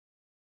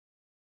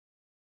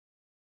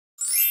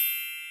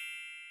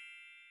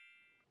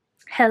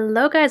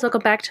Hello guys,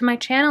 welcome back to my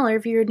channel, or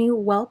if you're new,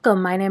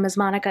 welcome. My name is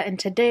Monica and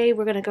today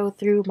we're going to go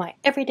through my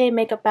everyday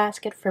makeup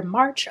basket for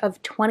March of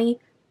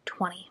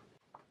 2020.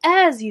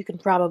 As you can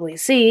probably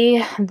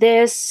see,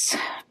 this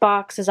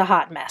box is a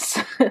hot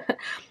mess.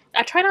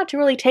 I try not to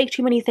really take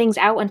too many things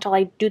out until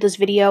I do this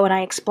video and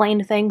I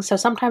explain things, so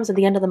sometimes at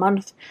the end of the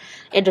month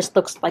it just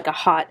looks like a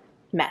hot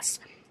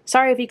mess.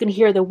 Sorry if you can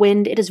hear the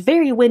wind. It is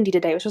very windy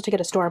today. We're supposed to get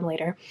a storm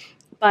later.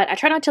 But I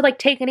try not to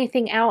take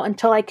anything out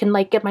until I can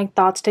get my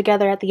thoughts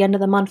together at the end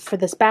of the month for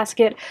this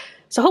basket.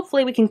 So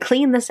hopefully we can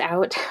clean this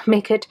out,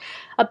 make it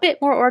a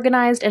bit more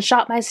organized, and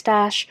shop my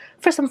stash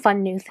for some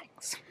fun new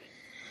things.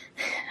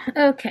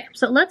 Okay,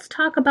 so let's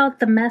talk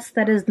about the mess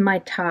that is my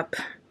top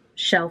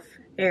shelf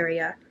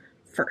area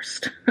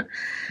first.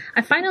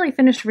 I finally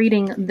finished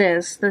reading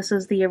this. This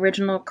is the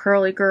original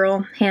Curly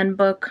Girl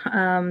handbook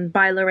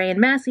by Lorraine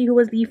Massey, who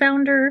was the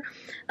founder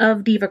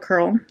of Diva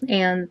Curl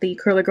and the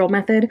Curly Girl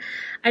method.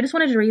 I just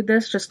wanted to read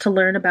this just to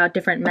learn about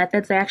different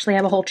methods. They actually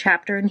have a whole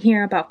chapter in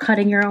here about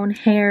cutting your own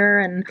hair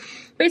and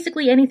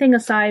basically anything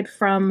aside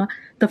from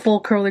the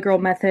full Curly Girl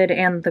method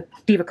and the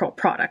Diva Curl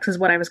products is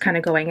what I was kind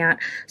of going at.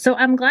 So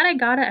I'm glad I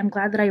got it. I'm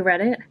glad that I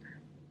read it.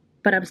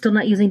 But I'm still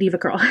not using Diva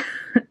Curl.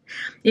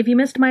 If you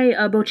missed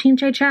my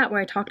BINGE chat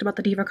where I talked about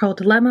the Diva Curl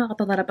dilemma, I'll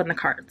throw that up in the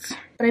cards.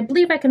 But I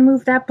believe I can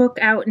move that book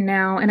out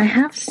now, and I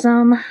have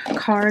some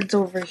cards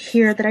over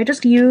here that I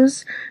just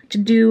use to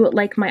do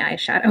like my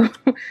eyeshadow.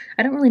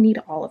 I don't really need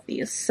all of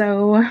these,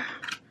 so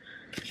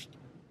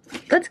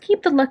let's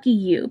keep the Lucky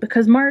You,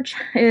 because March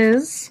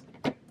is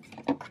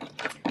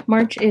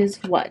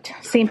what?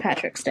 St.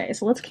 Patrick's Day.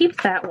 So let's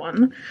keep that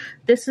one.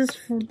 This is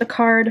the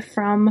card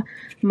from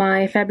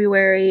my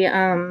February,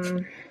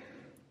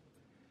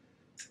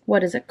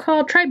 what is it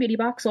called? Try Beauty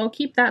box. So I'll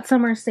keep that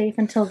somewhere safe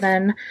until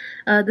then.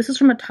 This is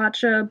from a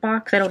Tatcha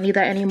box. I don't need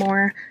that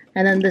anymore.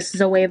 And then this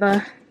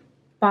Zoeva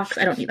box.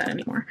 I don't need that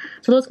anymore.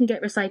 So those can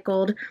get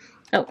recycled.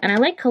 Oh, and I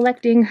like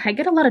collecting, I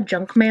get a lot of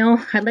junk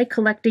mail. I like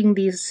collecting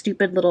these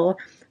stupid little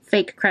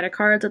fake credit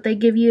cards that they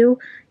give you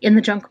in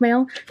the junk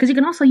mail, because you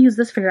can also use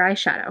this for your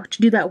eyeshadow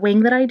to do that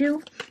wing that I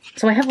do.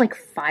 So I have like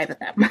 5 of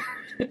them.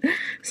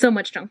 So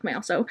much junk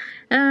mail. So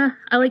I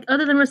like,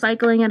 other than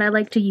recycling it, I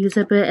like to use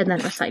a bit and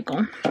then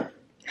recycle.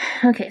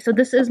 Okay, so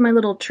this is my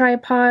little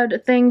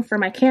tripod thing for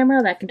my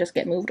camera that can just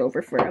get moved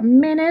over for a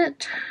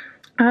minute.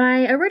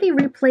 I already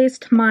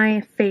replaced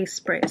my face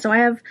spray. So I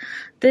have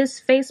this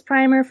face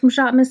primer from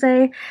Shop Miss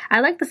A. I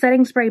like the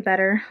setting spray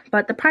better,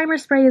 but the primer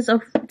spray is,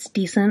 it's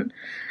decent.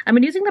 I've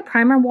been using the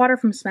primer water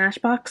from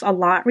Smashbox a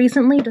lot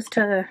recently just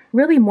to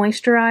really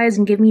moisturize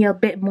and give me a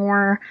bit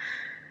more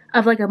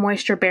of like a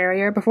moisture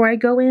barrier before I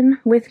go in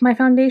with my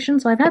foundation.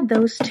 So I've had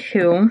those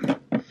two.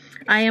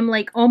 I am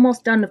like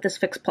almost done with this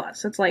Fix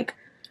Plus. It's like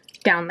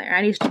down there.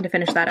 I need to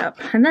finish that up.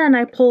 And then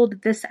I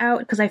pulled this out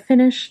because I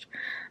finished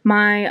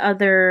my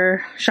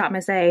other Shop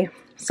Miss A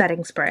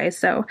setting spray.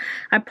 So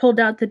I pulled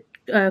out the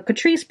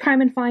Catrice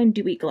Prime and Fine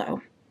Dewy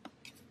Glow.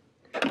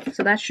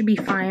 So that should be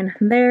fine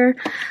there.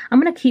 I'm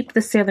going to keep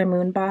the Sailor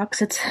Moon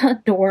box. It's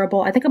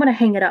adorable. I think I'm going to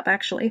hang it up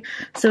actually.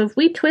 So if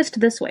we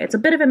twist this way, it's a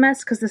bit of a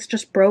mess because this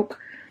just broke.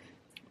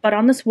 But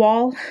on this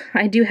wall,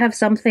 I do have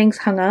some things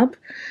hung up.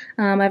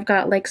 I've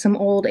got like some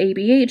old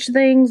ABH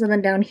things, and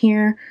then down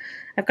here,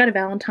 I've got a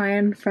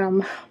Valentine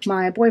from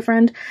my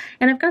boyfriend,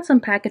 and I've got some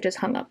packages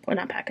hung up. Well,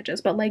 not packages,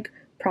 but like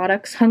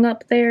products hung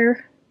up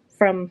there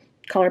from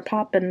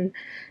ColourPop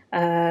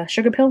and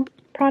Sugar Pill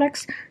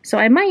products. So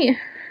I might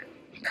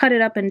cut it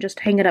up and just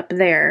hang it up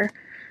there.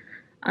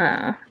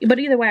 But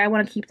either way, I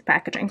want to keep the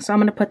packaging. So I'm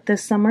going to put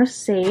this somewhere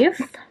safe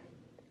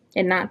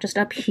and not just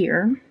up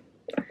here.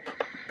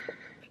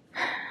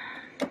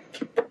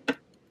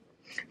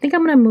 I think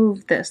I'm going to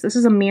move this. This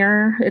is a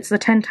mirror. It's the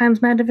 10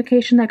 times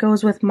magnification that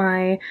goes with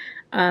my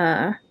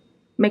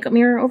makeup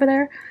mirror over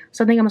there.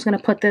 So I think I'm just going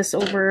to put this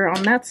over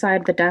on that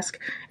side of the desk.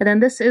 And then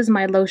this is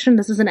my lotion.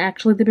 This isn't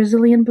actually the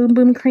Brazilian Boom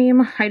Boom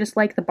Cream. I just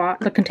like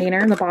the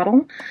container, the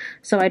bottle.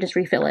 So I just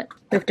refill it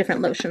with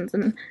different lotions.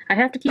 And I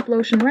have to keep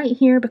lotion right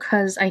here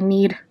because I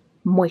need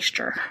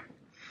moisture.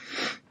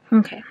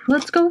 Okay,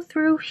 let's go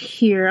through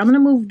here. I'm going to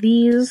move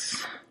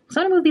these. So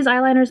I'm going to move these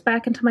eyeliners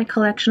back into my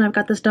collection. I've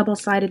got this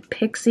double-sided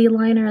Pixie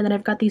liner, and then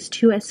I've got these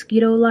 2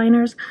 Esquito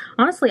liners.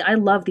 Honestly, I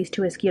love these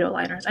 2 Esquito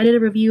liners. I did a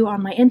review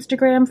on my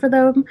Instagram for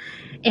them,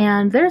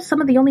 and they're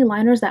some of the only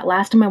liners that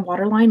last in my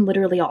waterline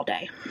literally all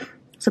day.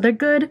 So they're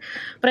good,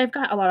 but I've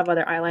got a lot of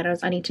other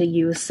eyeliners I need to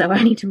use, so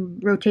I need to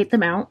rotate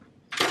them out.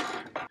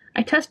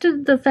 I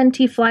tested the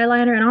Fenty Fly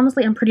liner, and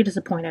honestly, I'm pretty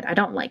disappointed. I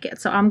don't like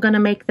it, so I'm going to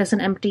make this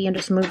an empty and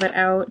just move it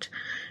out.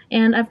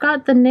 And I've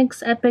got the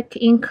NYX Epic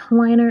Ink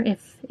liner,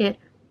 if it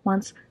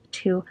wants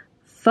to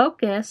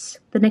focus.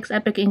 The NYX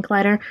Epic Ink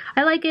liner.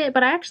 I like it,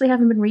 but I actually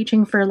haven't been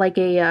reaching for like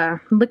a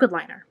liquid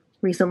liner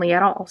recently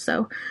at all,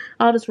 so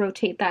I'll just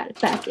rotate that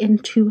back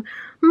into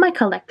my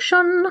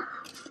collection.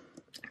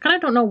 I kind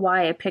of don't know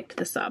why I picked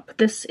this up.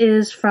 This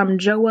is from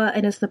Joa,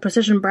 and it's the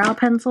Precision Brow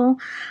Pencil.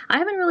 I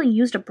haven't really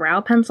used a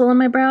brow pencil in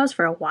my brows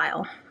for a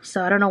while,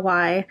 so I don't know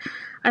why.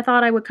 I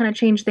thought I would kind of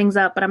change things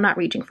up, but I'm not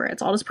reaching for it,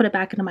 so I'll just put it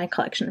back into my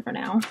collection for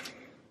now.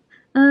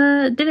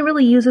 Didn't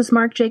really use this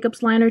Marc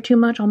Jacobs liner too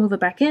much. I'll move it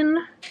back in.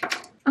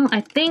 Oh,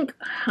 I think,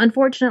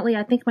 unfortunately,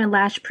 I think my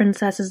Lash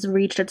Princess has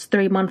reached its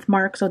 3-month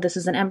mark, so this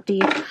is an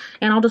empty.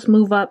 And I'll just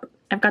move up.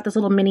 I've got this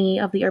little mini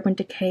of the Urban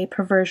Decay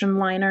Perversion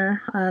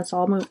liner, so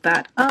I'll move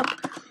that up.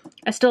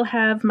 I still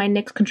have my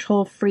NYX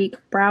Control Freak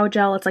brow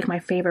gel. It's like my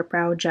favorite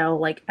brow gel,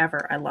 like,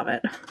 ever. I love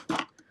it.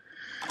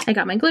 I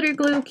got my glitter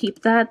glue.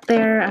 Keep that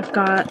there. I've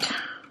got...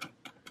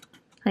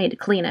 I need to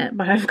clean it,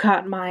 but I've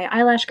got my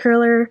eyelash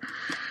curler.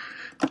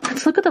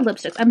 Let's look at the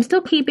lipsticks. I'm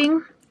still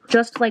keeping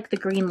just like the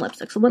green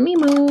lipstick. So let me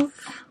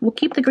move. We'll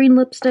keep the green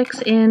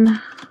lipsticks in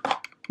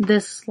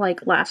this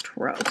like last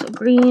row. So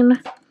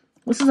green.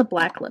 This is a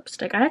black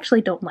lipstick. I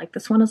actually don't like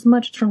this one as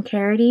much. It's from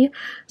Carity.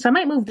 So I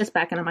might move this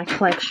back into my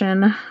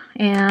collection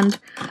and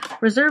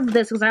reserve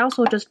this because I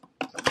also just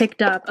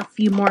picked up a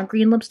few more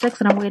green lipsticks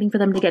and I'm waiting for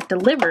them to get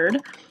delivered.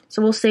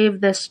 So we'll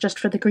save this just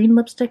for the green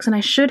lipsticks, and I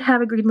should have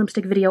a green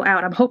lipstick video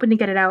out. I'm hoping to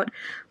get it out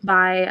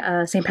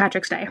by St.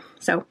 Patrick's Day.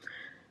 So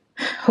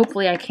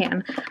hopefully I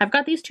can. I've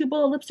got these 2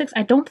 bullet lipsticks.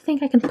 I don't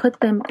think I can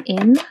put them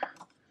in.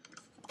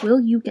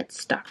 Will you get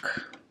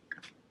stuck?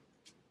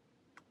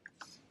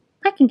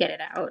 I can get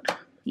it out.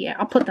 Yeah,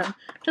 I'll put them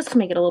just to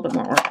make it a little bit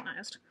more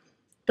organized.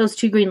 Those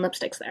 2 green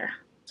lipsticks there.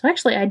 So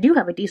actually, I do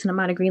have a decent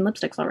amount of green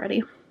lipsticks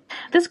already.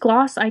 This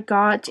gloss I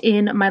got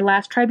in my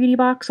last Try Beauty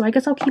box, so I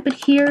guess I'll keep it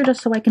here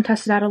just so I can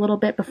test it out a little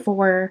bit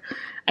before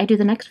I do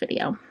the next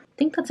video. I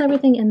think that's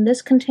everything in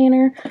this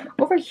container.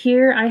 Over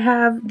here, I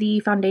have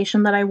the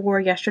foundation that I wore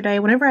yesterday.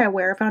 Whenever I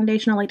wear a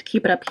foundation, I like to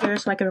keep it up here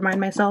so I can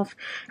remind myself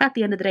at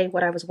the end of the day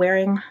what I was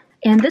wearing.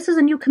 And this is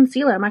a new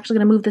concealer. I'm actually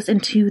going to move this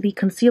into the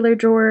concealer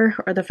drawer,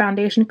 or the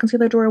foundation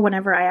concealer drawer,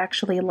 whenever I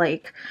actually,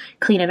 like,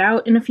 clean it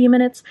out in a few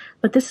minutes.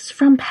 But this is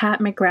from Pat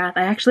McGrath.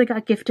 I actually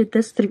got gifted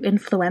this through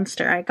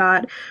Influenster. I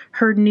got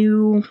her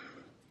new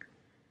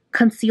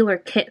concealer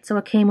kit. So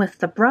it came with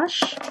the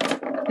brush,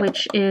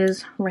 which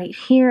is right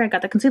here. I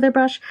got the concealer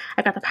brush,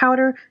 I got the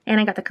powder, and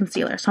I got the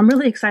concealer. So I'm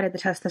really excited to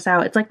test this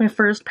out. It's like my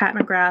first Pat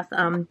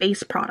McGrath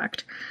base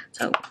product.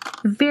 So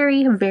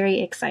very,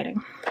 very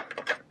exciting.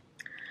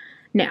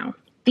 Now,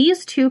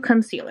 these 2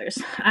 concealers,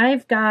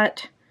 I've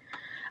got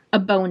a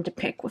bone to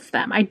pick with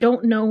them. I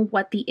don't know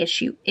what the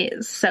issue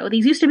is. So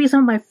these used to be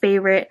some of my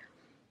favorite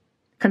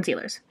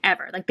concealers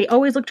ever. Like, they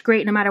always looked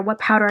great no matter what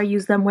powder I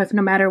used them with,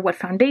 no matter what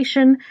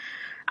foundation.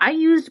 I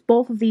used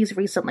both of these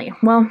recently.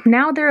 Well,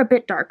 now they're a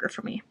bit darker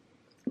for me.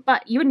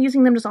 But even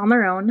using them just on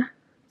their own,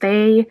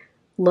 they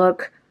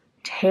look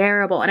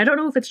terrible. And I don't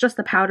know if it's just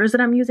the powders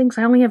that I'm using,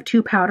 because I only have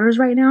 2 powders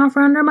right now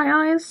for under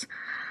my eyes.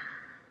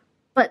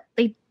 But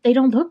they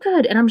don't look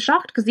good, and I'm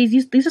shocked because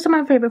these are some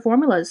of my favorite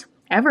formulas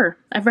ever.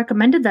 I've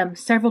recommended them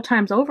several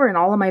times over in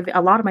a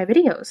lot of my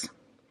videos.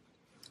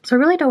 So I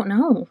really don't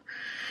know.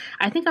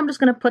 I think I'm just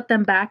going to put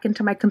them back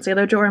into my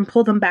concealer drawer and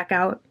pull them back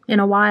out in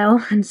a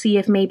while and see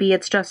if maybe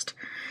it's just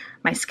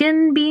my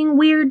skin being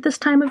weird this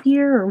time of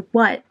year or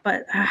what.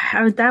 But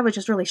that was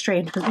just really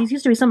strange because these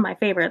used to be some of my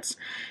favorites,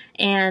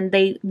 and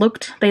they'd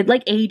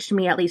like aged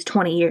me at least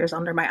 20 years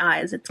under my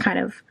eyes. It's kind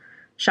of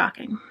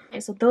shocking. Okay,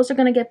 so those are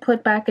going to get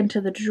put back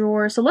into the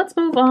drawer. So let's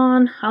move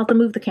on. I'll have to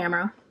move the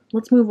camera.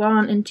 Let's move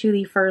on into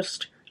the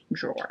first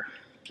drawer.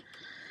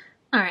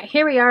 Alright,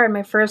 here we are in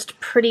my first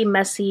pretty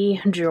messy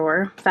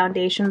drawer.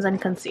 Foundations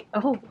and concealers.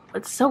 Oh,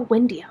 it's so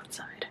windy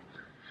outside.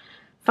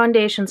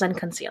 Foundations and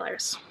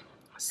concealers.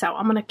 So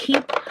I'm going to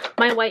keep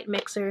my white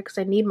mixer because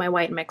I need my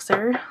white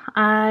mixer.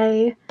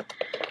 I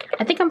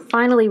think I'm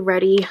finally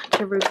ready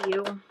to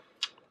review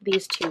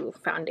these 2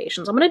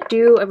 foundations. I'm going to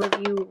do a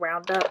review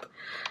roundup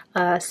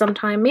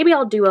sometime. Maybe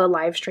I'll do a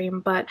live stream,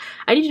 but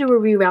I need to do a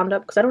review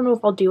roundup because I don't know if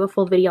I'll do a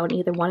full video on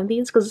either one of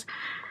these because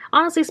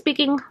honestly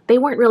speaking, they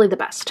weren't really the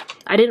best.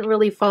 I didn't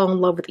really fall in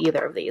love with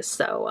either of these,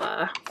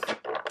 so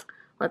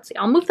let's see.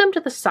 I'll move them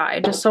to the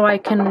side just so I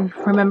can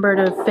remember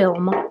to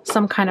film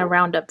some kind of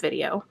roundup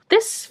video.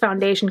 This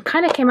foundation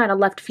kind of came out of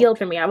left field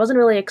for me. I wasn't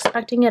really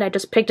expecting it. I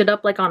just picked it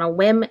up like on a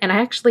whim, and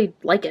I actually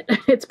like it.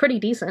 It's pretty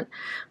decent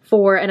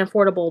for an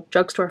affordable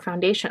drugstore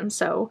foundation,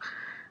 so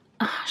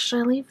should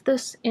I leave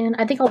this in?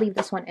 I think I'll leave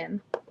this one in,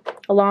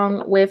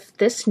 along with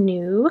this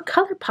new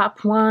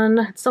ColourPop one.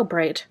 It's so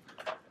bright.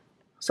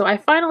 So I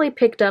finally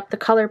picked up the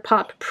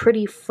ColourPop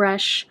Pretty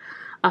Fresh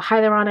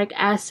hyaluronic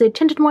acid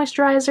tinted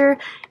moisturizer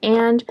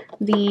and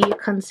the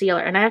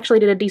concealer. And I actually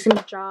did a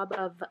decent job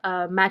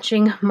of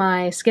matching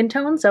my skin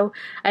tone, so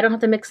I don't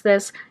have to mix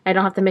this, I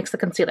don't have to mix the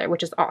concealer,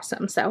 which is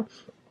awesome. So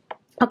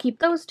I'll keep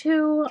those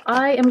 2.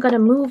 I am going to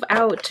move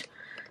out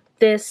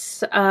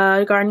this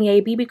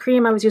Garnier BB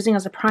cream I was using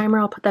as a primer.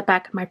 I'll put that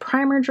back in my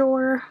primer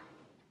drawer.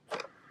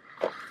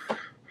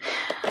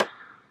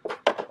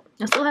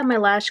 I still have my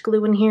lash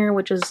glue in here,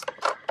 which is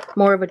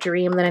more of a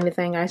dream than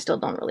anything. I still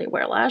don't really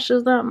wear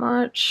lashes that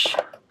much.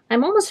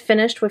 I'm almost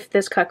finished with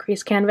this cut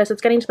crease canvas.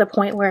 It's getting to the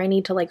point where I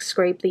need to like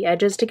scrape the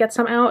edges to get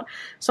some out.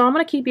 So I'm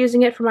going to keep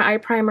using it for my eye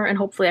primer and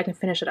hopefully I can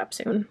finish it up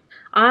soon.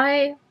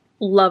 I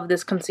love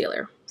this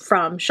concealer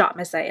from Shop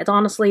Miss A. It's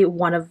honestly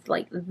one of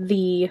like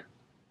the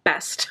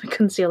best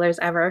concealers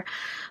ever.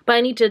 But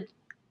I need to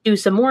do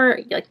some more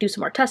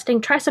testing,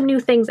 try some new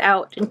things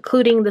out,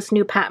 including this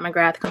new Pat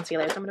McGrath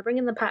concealer. So I'm gonna bring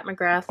in the Pat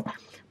McGrath,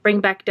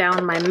 bring back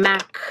down my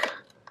MAC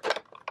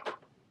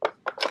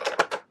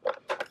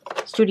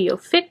Studio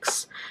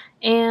Fix,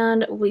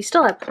 and we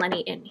still have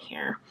plenty in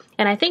here.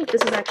 And I think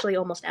this is actually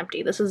almost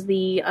empty. This is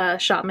the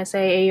Shop Miss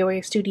A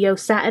AOA Studio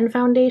Satin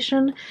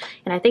Foundation,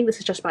 and I think this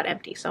is just about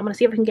empty. So I'm gonna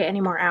see if I can get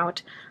any more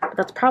out, but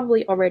that's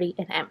probably already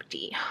an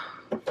empty.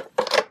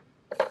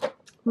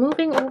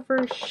 Moving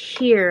over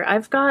here,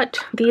 I've got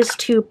these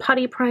two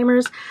putty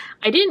primers.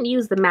 I didn't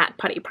use the matte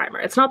putty primer.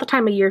 It's not the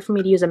time of year for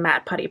me to use a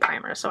matte putty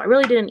primer, so I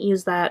really didn't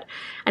use that.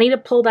 I need to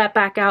pull that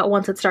back out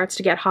once it starts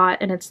to get hot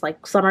and it's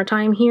like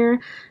summertime here.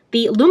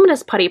 The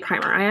luminous putty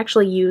primer I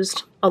actually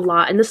used a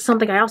lot, and this is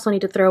something I also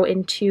need to throw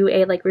into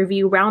a like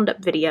review roundup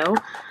video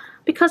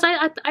because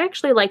I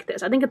actually like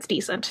this. I think it's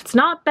decent. It's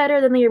not better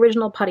than the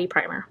original putty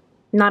primer.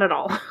 Not at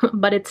all,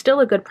 but it's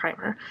still a good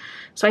primer.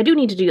 So I do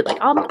need to do like,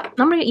 I'm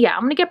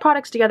gonna get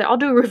products together. I'll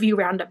do a review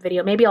roundup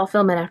video. Maybe I'll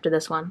film it after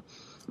this one,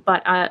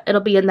 but it'll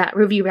be in that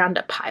review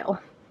roundup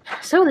pile.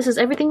 So this is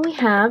everything we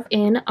have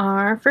in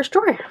our first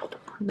drawer.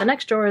 The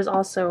next drawer is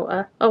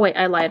also, oh wait,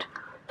 I lied.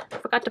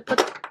 Forgot to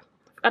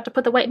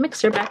put the white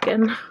mixer back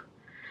in.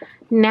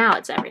 Now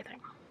it's everything.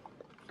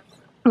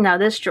 Now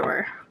this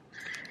drawer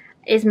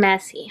is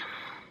messy.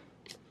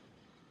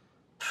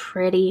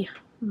 Pretty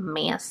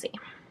messy.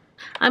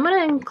 I'm going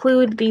to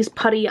include these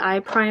putty eye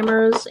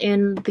primers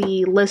in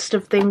the list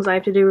of things I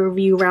have to do a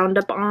review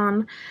roundup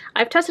on.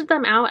 I've tested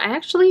them out.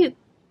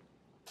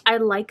 I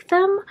like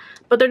them,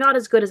 but they're not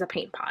as good as a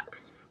paint pot.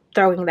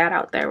 Throwing that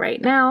out there right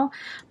now.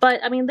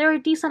 But I mean, they're a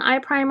decent eye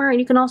primer,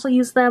 and you can also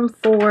use them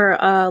for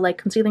like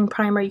concealing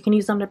primer. You can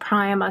use them to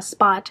prime a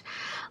spot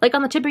like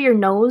on the tip of your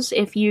nose.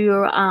 If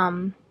you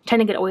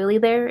tend to get oily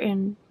there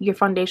and your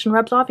foundation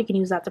rubs off, you can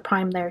use that to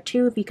prime there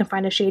too if you can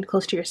find a shade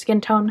close to your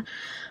skin tone.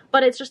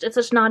 But it's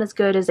just not as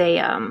good as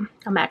a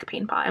MAC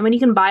paint pot. I mean, you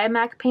can buy a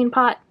MAC paint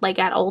pot like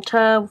at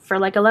Ulta for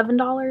like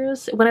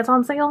 $11 when it's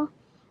on sale.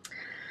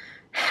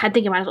 I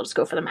think you might as well just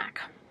go for the MAC.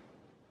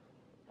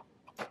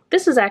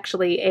 This is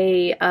actually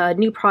a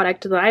new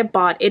product that I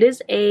bought. It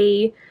is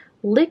a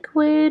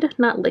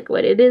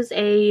it is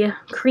a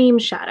cream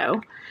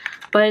shadow.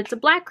 But it's a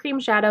black cream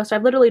shadow, so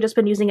I've literally just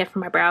been using it for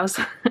my brows.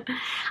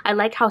 I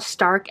like how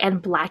stark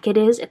and black it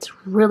is. It's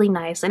really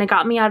nice, and it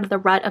got me out of the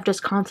rut of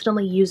just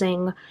constantly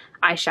using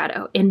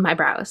eyeshadow in my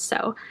brows,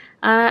 so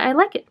I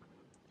like it.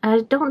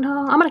 I don't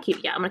know. I'm gonna keep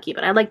it. Yeah, I'm gonna keep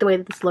it. I like the way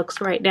that this looks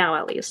right now,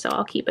 at least, so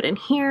I'll keep it in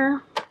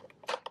here.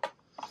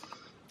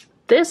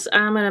 This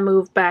I'm gonna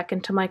move back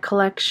into my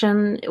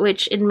collection,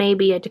 which it may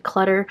be a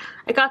declutter.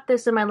 I got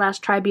this in my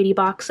last Try Beauty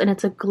box, and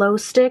it's a glow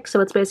stick, so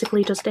it's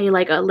basically just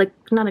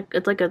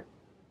it's like a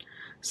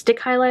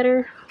stick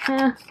highlighter.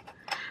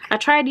 I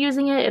tried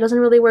using it. It doesn't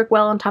really work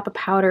well on top of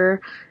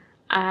powder.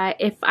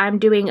 If I'm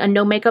doing a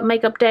no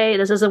makeup day,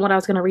 this isn't what I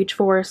was going to reach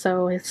for,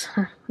 so it's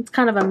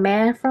kind of a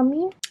meh from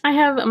me. I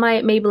have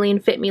my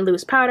Maybelline Fit Me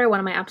Loose Powder, one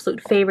of my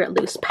absolute favorite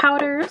loose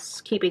powders,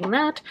 keeping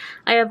that.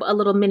 I have a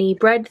little mini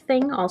bread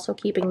thing, also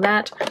keeping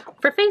that.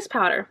 For face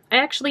powder, I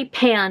actually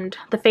panned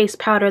the face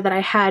powder that I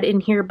had in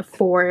here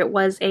before. It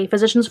was a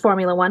Physicians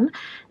Formula one.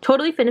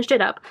 Totally finished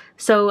it up.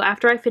 So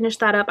after I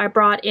finished that up, I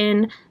brought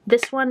in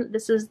this one.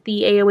 This is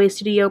the AOA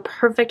Studio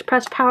Perfect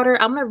Press Powder.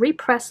 I'm going to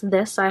repress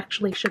this. I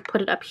actually should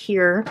put it up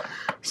here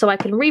so I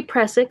can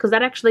repress it, because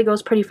that actually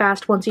goes pretty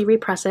fast once you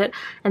repress it.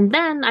 And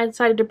then I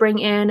decided to bring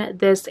in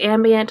this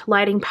Ambient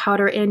Lighting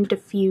Powder in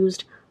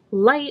Diffused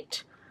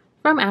Light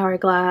from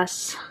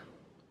Hourglass.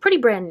 Pretty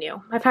brand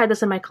new. I've had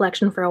this in my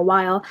collection for a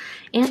while,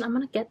 and I'm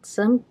gonna get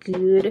some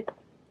good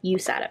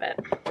use out of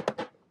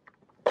it.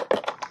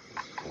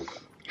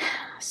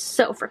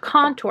 So for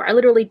contour, I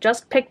literally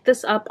just picked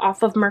this up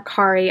off of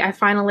Mercari. I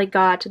finally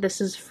got, this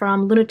is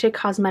from Lunatic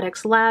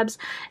Cosmetics Labs,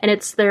 and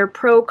it's their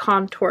Pro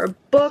Contour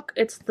book.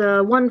 It's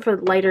the one for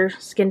lighter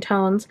skin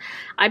tones.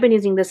 I've been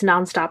using this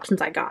nonstop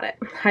since I got it.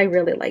 I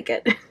really like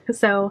it.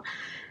 So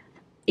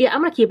yeah,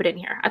 I'm gonna keep it in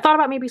here. I thought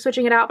about maybe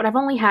switching it out, but I've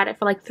only had it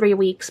for like 3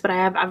 weeks, but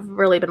I've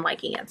really been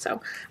liking it,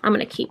 so I'm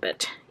gonna keep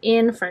it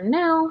in for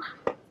now.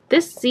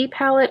 This Z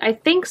palette, I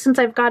think since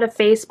I've got a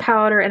face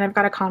powder and I've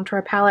got a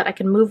contour palette, I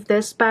can move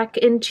this back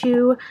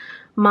into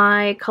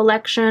my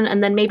collection,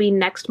 and then maybe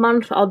next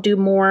month I'll do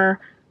more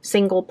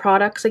single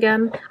products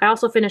again. I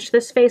also finished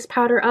this face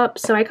powder up,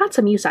 so I got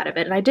some use out of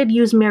it, and I did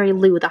use Mary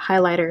Lou, the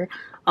highlighter,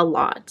 a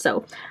lot,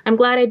 so I'm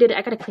glad I did it.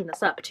 I gotta clean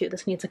this up too.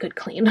 This needs a good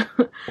clean.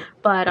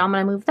 But I'm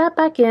gonna move that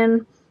back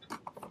in.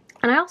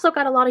 And I also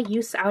got a lot of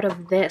use out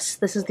of this.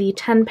 This is the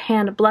 10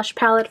 Pan Blush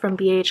Palette from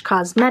BH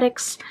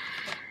Cosmetics.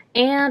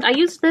 And I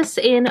used this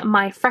in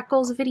my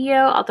freckles video.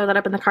 I'll throw that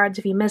up in the cards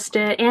if you missed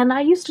it. And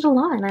I used it a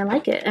lot and I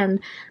like it. And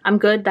I'm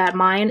good that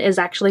mine is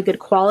actually good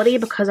quality,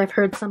 because I've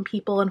heard some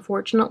people,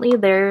 unfortunately,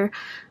 their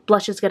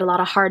blushes get a lot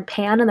of hard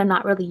pan and they're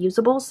not really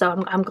usable.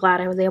 So I'm glad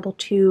I was able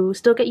to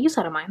still get use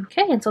out of mine.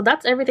 Okay, and so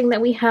that's everything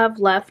that we have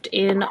left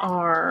in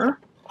our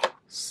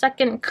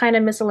second kind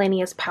of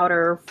miscellaneous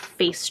powder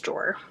face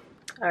drawer.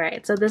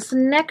 Alright, so this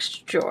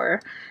next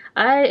drawer,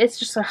 It's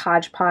just a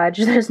hodgepodge.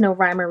 There's no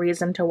rhyme or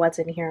reason to what's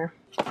in here.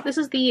 This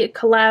is the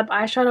collab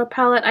eyeshadow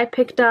palette I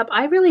picked up.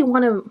 I really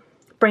want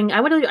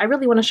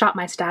to shop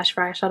my stash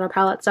for eyeshadow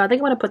palette, so I think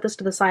I'm going to put this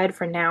to the side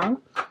for now.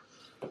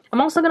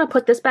 I'm also going to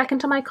put this back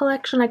into my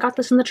collection. I got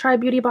this in the Try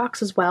Beauty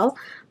box as well,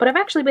 but I've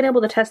actually been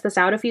able to test this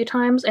out a few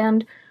times,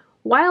 and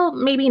while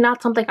maybe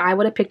not something I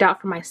would have picked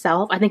out for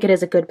myself, I think it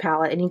is a good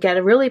palette, and you get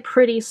a really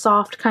pretty,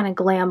 soft, kind of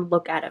glam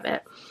look out of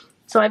it.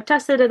 So I've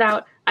tested it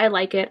out. I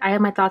like it. I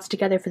have my thoughts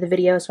together for the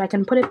video, so I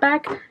can put it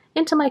back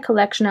into my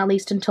collection at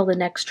least until the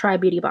next Try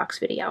Beauty box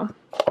video.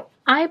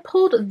 I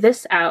pulled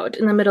this out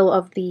in the middle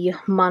of the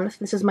month.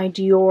 This is my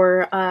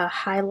Dior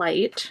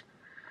highlight.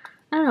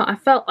 I don't know, I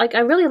felt like I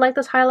really like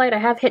this highlight. I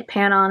have hit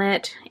pan on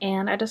it,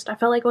 and I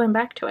felt like going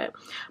back to it.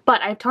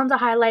 But I have tons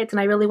of highlights, and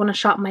I really want to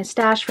shop my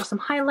stash for some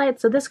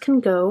highlights, so this can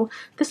go.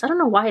 I don't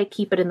know why I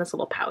keep it in this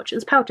little pouch.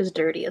 This pouch is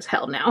dirty as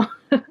hell now.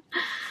 I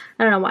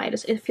don't know why,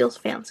 it feels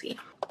fancy.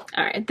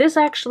 Alright, this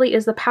actually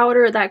is the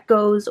powder that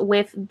goes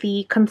with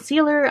the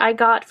concealer I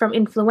got from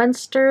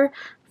Influenster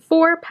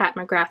for Pat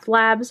McGrath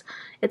Labs.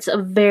 It's a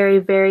very,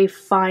 very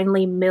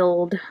finely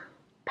milled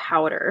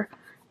powder,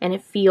 and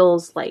it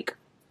feels like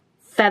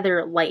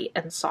feather light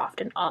and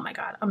soft, and oh my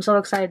god, I'm so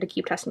excited to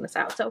keep testing this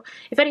out. So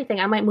if anything,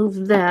 I might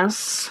move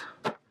this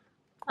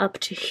up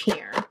to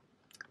here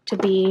to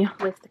be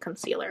with the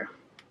concealer.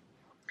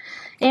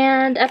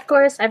 And of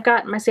course, I've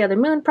got my Sailor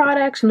Moon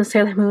products from the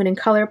Sailor Moon and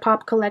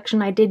ColourPop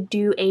collection. I did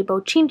do a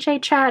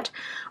Bochinche chat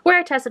where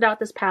I tested out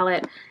this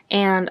palette,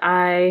 and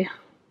I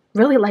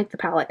really like the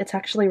palette. It's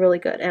actually really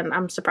good, and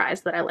I'm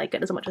surprised that I like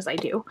it as much as I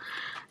do.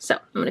 So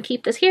I'm going to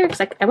keep this here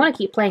because I want to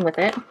keep playing with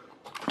it.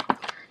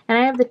 And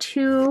I have the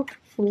two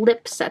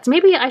lip sets.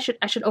 Maybe I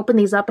should open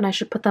these up and I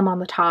should put them on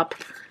the top.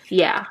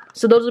 Yeah,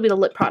 so those will be the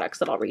lip products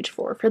that I'll reach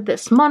for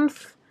this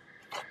month.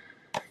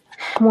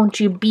 Won't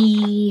you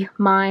be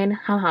mine?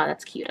 Haha,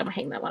 that's cute. I'm gonna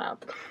hang that one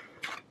up.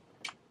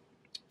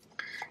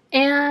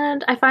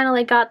 And I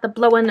finally got the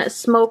Blowin'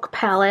 Smoke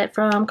palette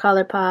from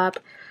ColourPop.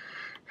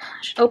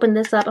 I should open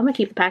this up. I'm gonna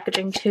keep the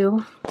packaging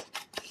too.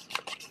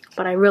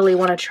 But I really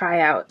want to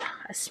try out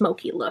a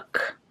smoky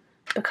look,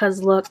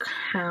 because look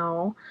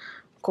how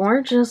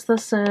gorgeous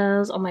this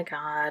is. Oh my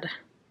god.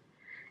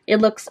 It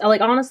looks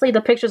like, honestly,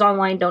 the pictures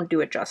online don't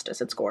do it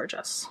justice. It's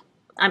gorgeous.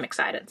 I'm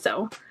excited.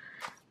 So,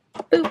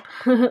 boop.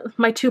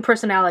 My two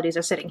personalities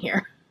are sitting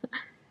here.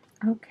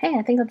 Okay,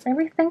 I think that's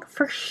everything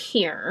for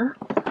here.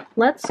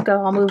 Let's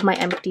go. I'll move my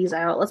empties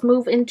out. Let's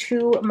move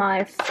into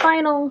my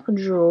final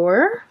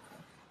drawer.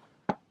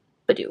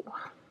 Badoo.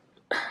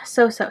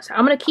 So.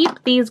 I'm going to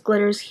keep these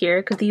glitters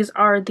here because these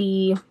are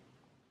the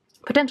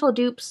potential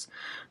dupes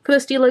for the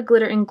Stila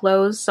Glitter and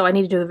Glows, so I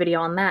need to do a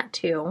video on that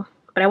too.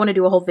 But I want to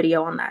do a whole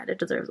video on that. It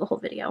deserves a whole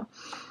video.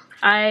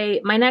 My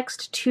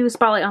next two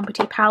Spotlight on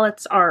Petite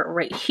palettes are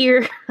right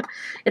here.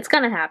 It's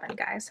gonna happen,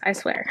 guys. I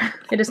swear.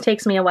 It just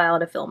takes me a while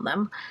to film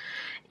them.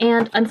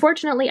 And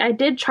unfortunately, I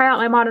did try out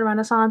my Modern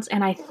Renaissance,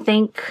 and I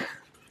think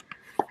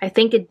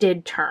it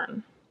did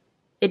turn.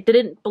 It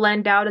didn't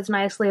blend out as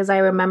nicely as I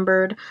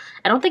remembered.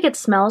 I don't think it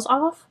smells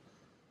off.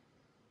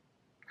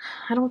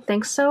 I don't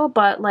think so,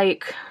 but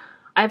like,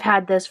 I've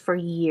had this for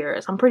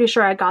years. I'm pretty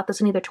sure I got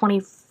this in either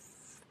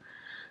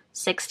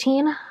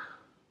 2016.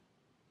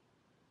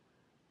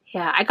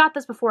 Yeah, I got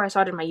this before I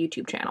started my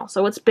YouTube channel,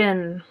 so it's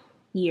been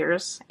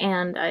years,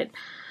 and as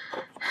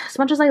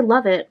much as I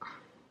love it,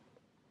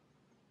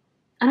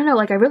 I don't know,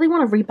 like, I really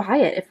want to rebuy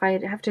it if I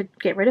have to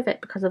get rid of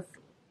it because of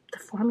the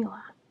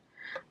formula.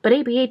 But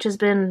ABH has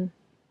been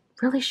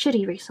really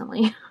shitty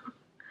recently.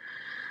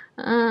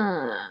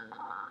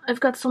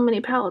 I've got so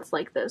many palettes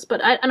like this,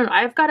 but I don't know,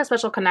 I've got a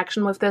special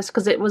connection with this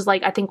because it was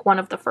like, I think, one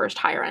of the first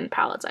higher end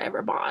palettes I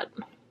ever bought.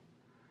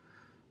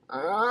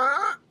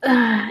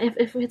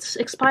 If it's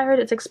expired,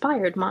 it's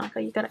expired,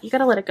 Monica. You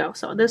gotta let it go.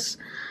 So this,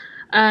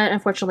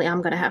 unfortunately,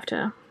 I'm gonna have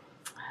to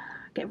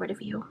get rid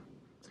of you.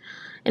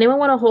 Anyone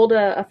want to hold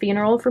a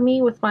funeral for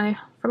me with for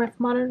my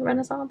Modern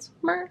Renaissance?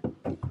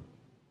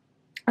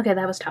 Okay,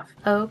 that was tough.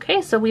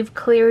 Okay, so we've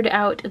cleared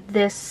out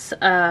this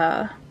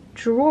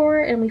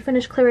drawer and we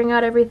finished clearing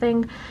out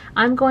everything.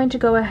 I'm going to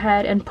go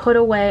ahead and put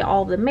away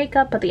all the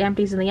makeup, put the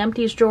empties in the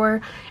empties drawer,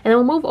 and then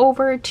we'll move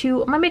over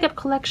to my makeup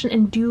collection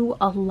and do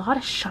a lot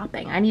of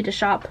shopping. I need to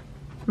shop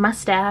my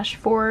stash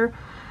for,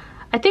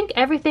 I think,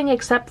 everything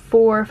except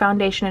for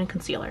foundation and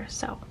concealer,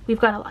 so we've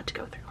got a lot to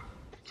go through.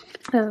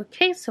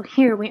 Okay, so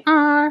here we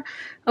are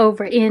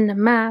over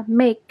in my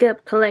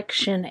makeup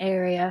collection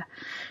area.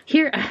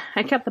 Here,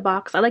 I kept the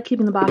box. I like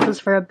keeping the boxes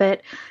for a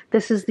bit.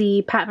 This is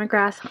the Pat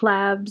McGrath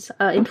Labs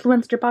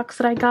Influencer box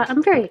that I got.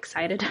 I'm very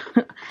excited.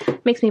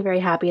 Makes me very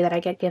happy that I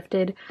get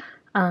gifted.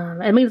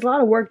 It means a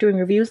lot of work doing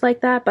reviews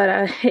like that,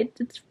 but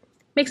it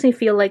makes me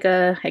feel like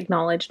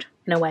acknowledged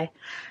in a way.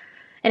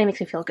 And it makes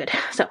me feel good.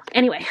 So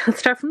anyway, let's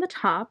start from the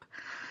top.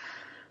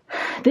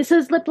 This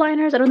is lip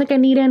liners. I don't think I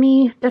need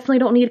any. Definitely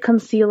don't need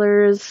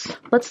concealers.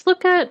 Let's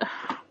look at,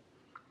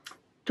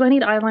 do I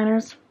need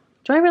eyeliners?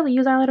 Do I really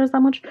use eyeliners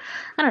that much?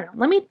 I don't know.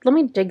 Let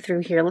me dig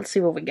through here. Let's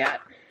see what we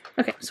got.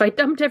 Okay, so I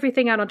dumped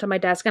everything out onto my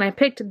desk and I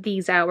picked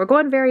these out. We're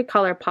going very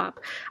ColourPop.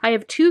 I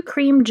have 2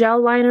 cream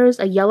gel liners,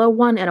 a yellow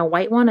one and a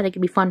white one. I think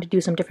it'd be fun to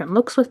do some different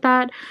looks with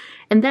that.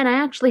 And then I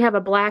actually have a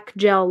black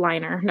gel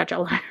liner, not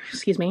gel liner,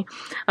 excuse me,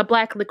 a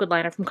black liquid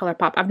liner from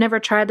ColourPop. I've never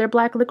tried their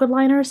black liquid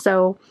liner,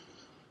 so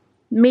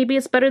maybe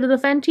it's better than the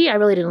Fenty. I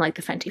really didn't like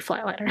the Fenty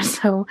flat liner,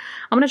 so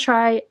I'm gonna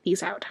try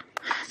these out.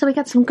 So we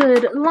got some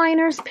good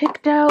liners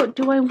picked out.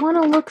 Do I want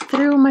to look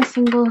through my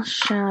single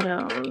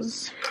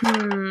shadows?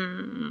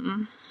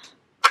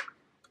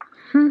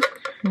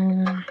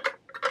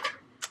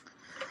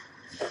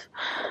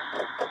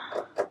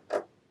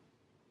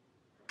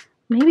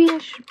 Maybe I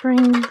should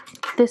bring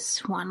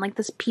this one, like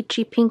this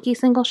peachy pinky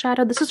single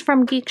shadow. This is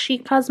from Geek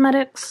Chic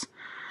Cosmetics.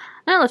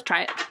 Let's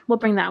try it. We'll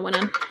bring that one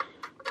in.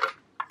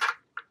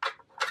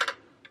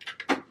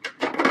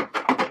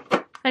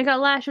 I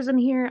got lashes in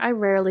here. I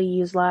rarely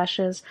use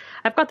lashes.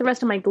 I've got the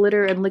rest of my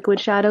glitter and liquid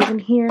shadows in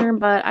here,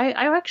 but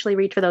I actually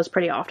reach for those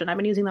pretty often. I've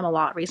been using them a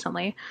lot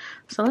recently.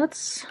 So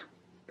let's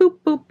boop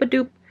boop a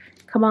doop.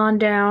 Come on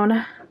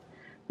down.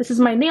 This is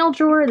my nail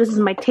drawer. This is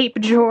my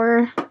tape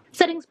drawer.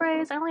 Setting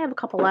sprays. I only have a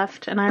couple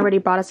left, and I already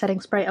brought a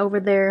setting spray over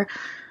there.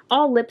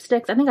 All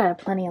lipsticks. I think I have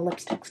plenty of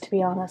lipsticks, to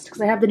be honest,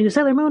 because I have the new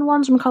Sailor Moon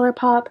ones from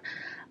ColourPop.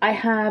 I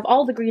have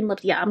all the green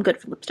lips. Yeah, I'm good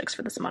for lipsticks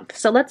for this month.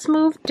 So let's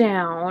move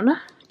down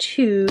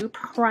to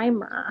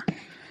primer.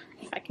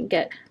 If I can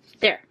get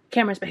there.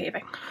 Camera's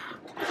behaving.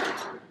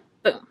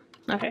 Boom.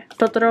 Okay.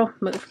 Totoro,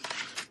 move.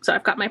 So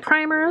I've got my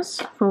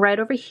primers right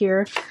over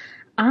here.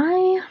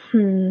 I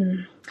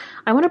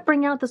want to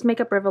bring out this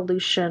Makeup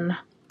Revolution,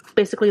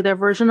 basically their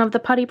version of the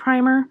putty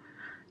primer,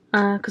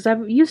 because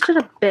I've used it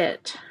a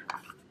bit,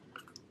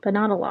 but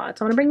not a lot.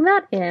 So I'm going to bring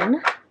that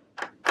in.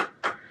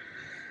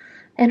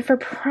 And for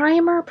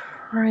primer,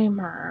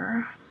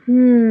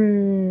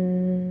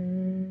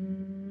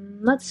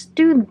 let's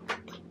do,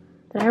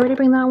 did I already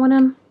bring that one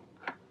in?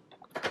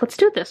 Let's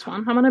do this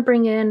one. I'm going to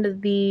bring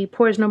in the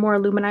Pores No More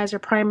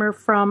Luminizer Primer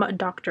from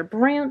Dr.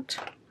 Brandt.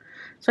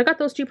 So I got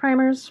those 2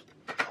 primers.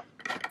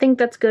 I think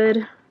that's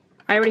good.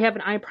 I already have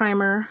an eye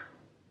primer.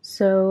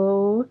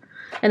 So,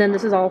 and then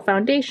this is all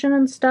foundation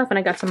and stuff, and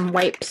I got some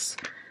wipes.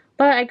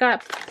 But I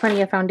got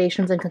plenty of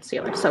foundations and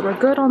concealer, so we're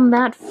good on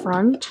that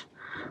front.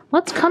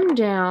 Let's come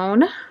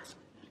down.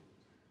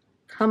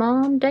 Come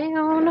on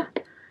down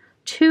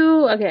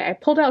to, okay, I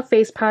pulled out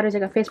face powders. I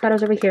got face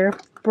powders over here.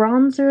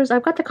 Bronzers.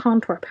 I've got the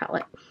contour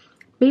palette.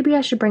 Maybe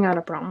I should bring out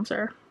a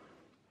bronzer.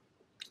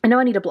 I know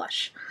I need a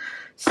blush.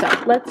 So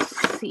let's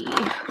see.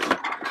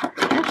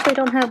 Actually, I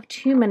don't have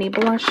too many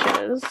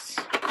blushes.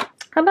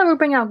 How about we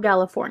bring out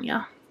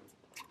California?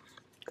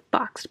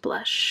 Boxed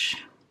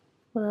blush.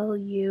 Will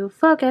you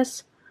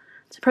focus?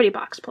 It's a pretty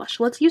boxed blush.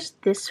 Let's use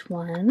this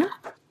one.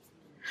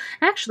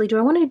 Actually, do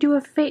I want to do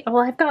a face?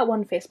 Well, I've got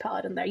one face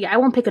palette in there. Yeah, I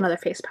won't pick another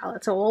face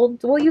palette, so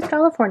we'll use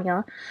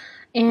California.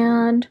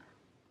 And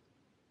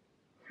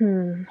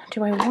do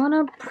I want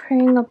to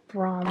bring a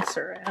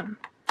bronzer in?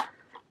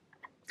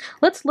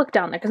 Let's look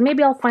down there, because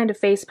maybe I'll find a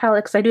face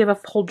palette, because I do have a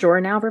whole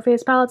drawer now for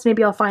face palettes.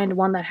 Maybe I'll find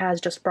one that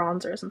has just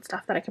bronzers and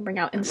stuff that I can bring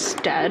out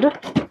instead.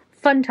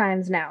 Fun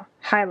times now.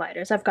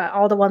 Highlighters. I've got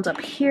all the ones up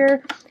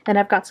here, and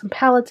I've got some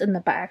palettes in the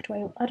back.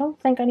 I don't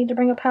think I need to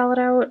bring a palette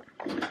out.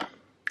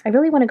 I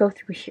really want to go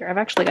through here. I've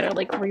actually got to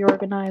like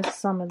reorganize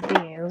some of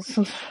these.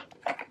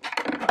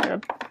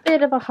 A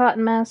bit of a hot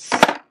mess.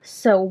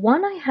 So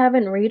one I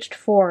haven't reached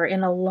for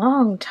in a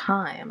long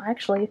time.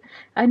 Actually,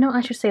 I know I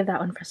should save that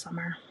one for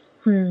summer.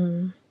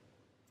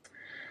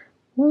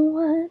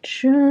 What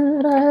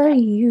should I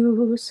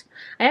use?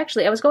 I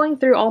was going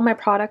through all my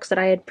products that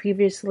I had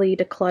previously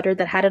decluttered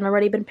that hadn't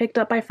already been picked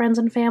up by friends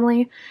and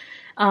family.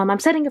 I'm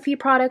sending a few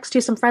products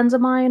to some friends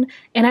of mine,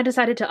 and I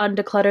decided to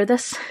undeclutter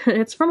this.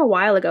 It's from a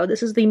while ago.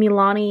 This is the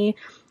Milani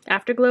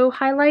Afterglow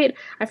highlight.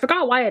 I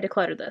forgot why I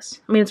decluttered this.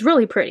 I mean, it's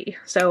really pretty,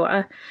 so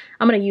I'm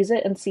gonna use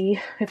it and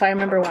see if I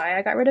remember why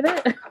I got rid of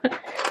it.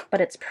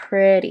 But it's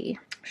pretty.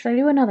 Should I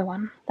do another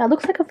one? That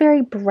looks like a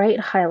very bright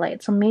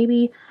highlight, so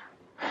maybe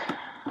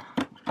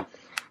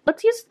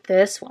let's use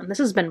this one. This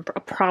has been a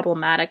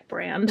problematic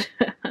brand.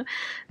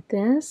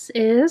 This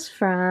is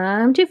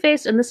from Too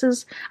Faced, and this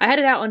is, I had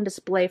it out on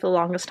display for the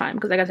longest time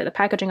because I gotta say the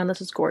packaging on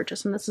this is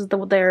gorgeous, and this is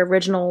their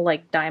original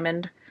like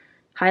diamond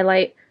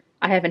highlight.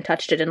 I haven't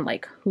touched it in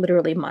like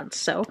literally months,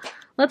 so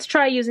let's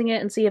try using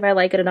it and see if I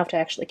like it enough to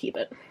actually keep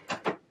it.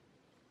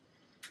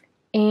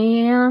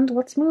 And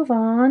let's move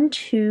on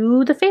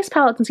to the face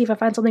palette and see if I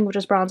find something with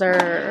just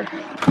bronzer.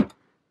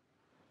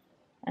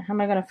 And how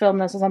am I gonna film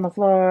this? Is on the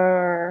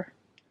floor.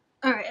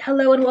 Alright,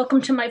 hello and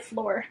welcome to my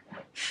floor.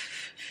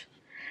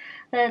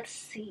 Let's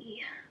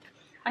see.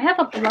 I have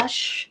a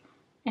Blush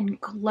and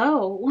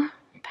Glow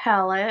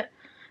palette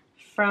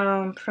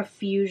from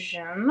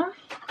Profusion.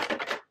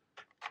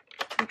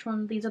 Which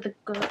one? These are the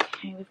good.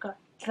 Okay, we've got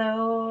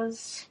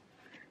those.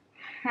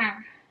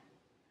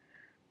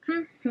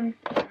 We've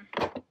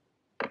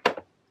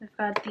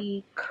got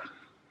the.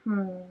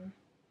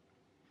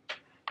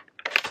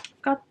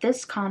 Got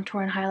this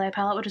contour and highlight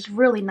palette, which is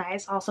really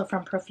nice, also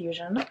from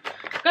Profusion.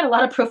 I've got a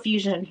lot of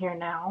Profusion in here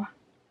now.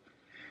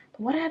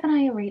 What haven't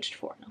I reached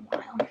for in a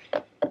while?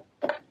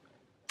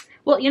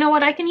 Well, you know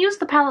what? I can use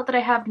the palette that I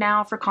have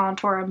now for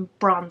contour and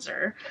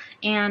bronzer.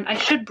 And I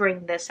should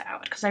bring this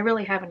out because I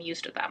really haven't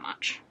used it that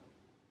much.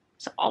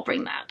 So I'll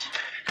bring that.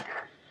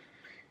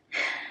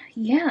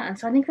 Yeah,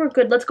 so I think we're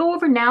good. Let's go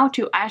over now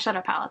to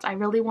eyeshadow palettes. I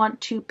really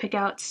want to pick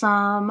out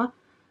some,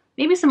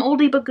 maybe some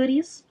oldie but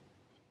goodies.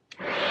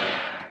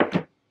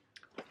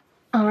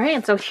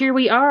 Alright, so here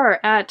we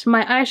are at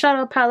my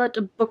eyeshadow palette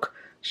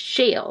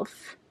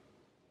bookshelf.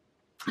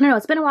 I don't know,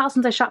 it's been a while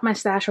since I shot my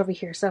stash over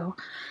here, so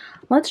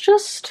let's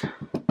just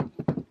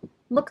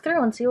look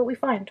through and see what we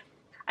find.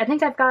 I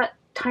think I've got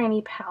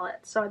tiny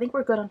palettes, so I think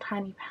we're good on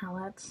tiny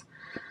palettes.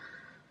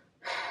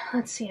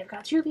 Let's see, I've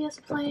got Juvia's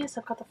Place,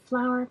 I've got the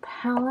Flower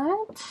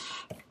palette,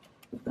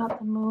 I've got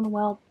the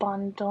Moonwell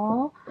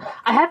bundle.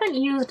 I haven't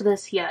used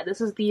this yet.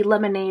 This is the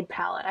Lemonade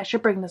palette. I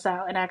should bring this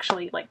out and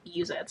actually, like,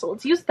 use it. So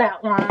let's use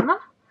that one.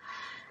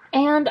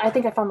 And I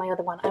think I found my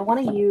other one. I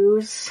want to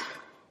use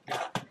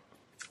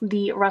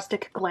the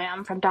Rustic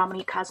Glam from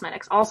Dominique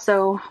Cosmetics.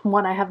 Also,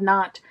 one I have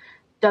not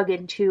dug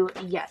into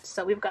yet.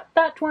 So we've got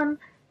that one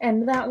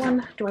and that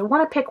one. Do I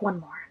want to pick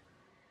one more?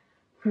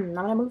 I'm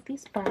going to move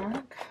these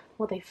back.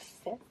 Will they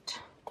fit?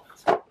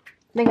 I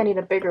think I need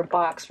a bigger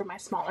box for my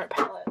smaller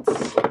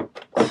palettes.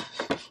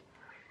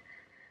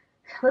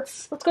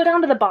 Let's go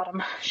down to the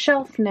bottom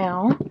shelf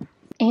now.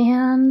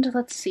 And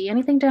let's see,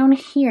 anything down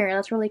here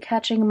that's really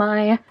catching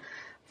my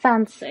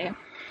fancy.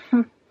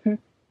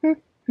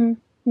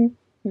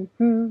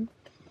 I've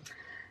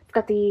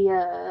got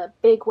the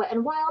Big Wet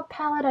and Wild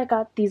palette. I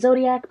got the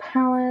Zodiac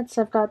palettes.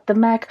 I've got the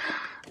MAC.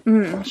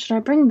 Should I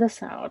bring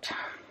this out?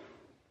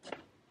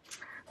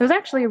 There's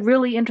actually a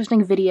really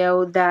interesting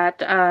video that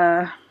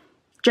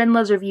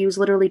JenLovesReviews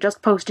literally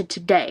just posted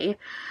today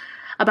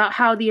about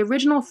how the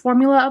original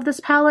formula of this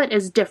palette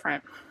is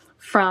different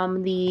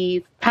from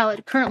the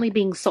palette currently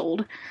being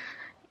sold.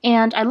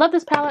 And I love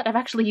this palette. I've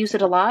actually used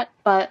it a lot,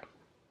 but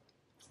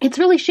it's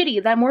really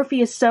shitty that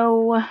Morphe is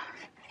so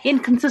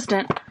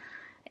inconsistent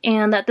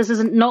and that this is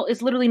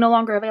literally no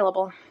longer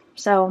available.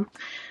 So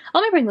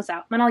let me bring this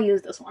out and I'll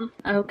use this one.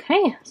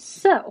 Okay,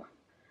 so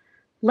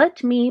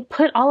let me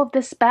put all of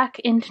this back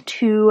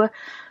into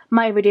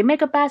my everyday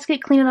makeup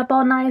basket, clean it up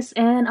all nice,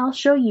 and I'll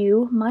show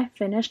you my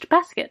finished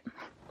basket.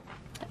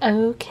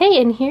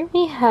 Okay, and here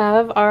we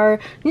have our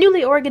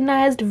newly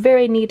organized,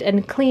 very neat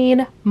and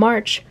clean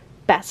March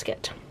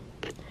basket.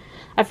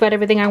 I've got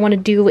everything I want to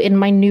do in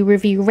my new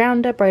review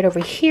roundup right over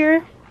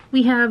here.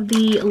 We have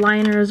the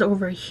liners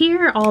over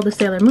here, all the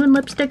Sailor Moon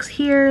lipsticks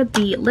here,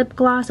 the lip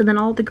gloss, and then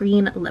all the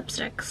green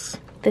lipsticks.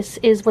 This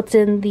is what's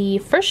in the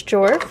first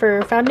drawer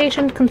for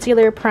foundation,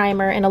 concealer,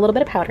 primer, and a little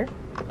bit of powder.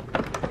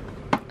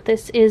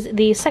 This is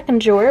the second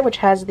drawer, which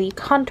has the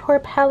contour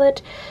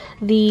palette,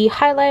 the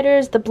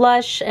highlighters, the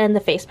blush, and the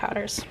face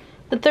powders.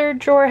 The third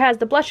drawer has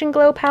the Blush and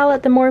Glow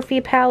palette, the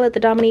Morphe palette, the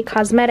Dominique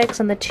Cosmetics,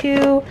 and the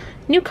two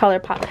new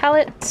ColourPop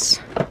palettes.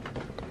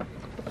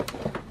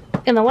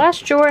 And the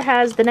last drawer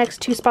has the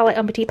next two Spotlight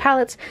on Petite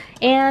palettes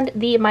and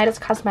the Midas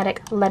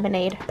Cosmetic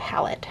Lemonade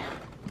palette.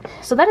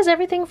 So that is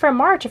everything for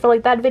March. I feel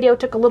like that video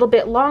took a little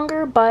bit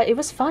longer, but it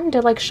was fun to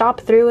like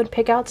shop through and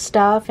pick out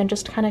stuff and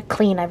just kind of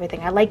clean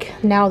everything. I like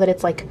now that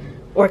it's like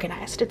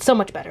organized. It's so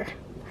much better.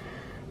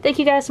 Thank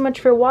you guys so much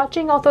for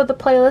watching. I'll throw the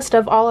playlist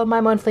of all of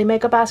my monthly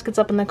makeup baskets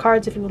up in the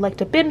cards if you would like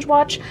to binge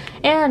watch,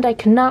 and I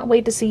cannot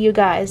wait to see you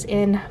guys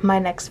in my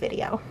next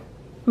video.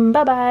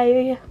 Bye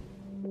bye!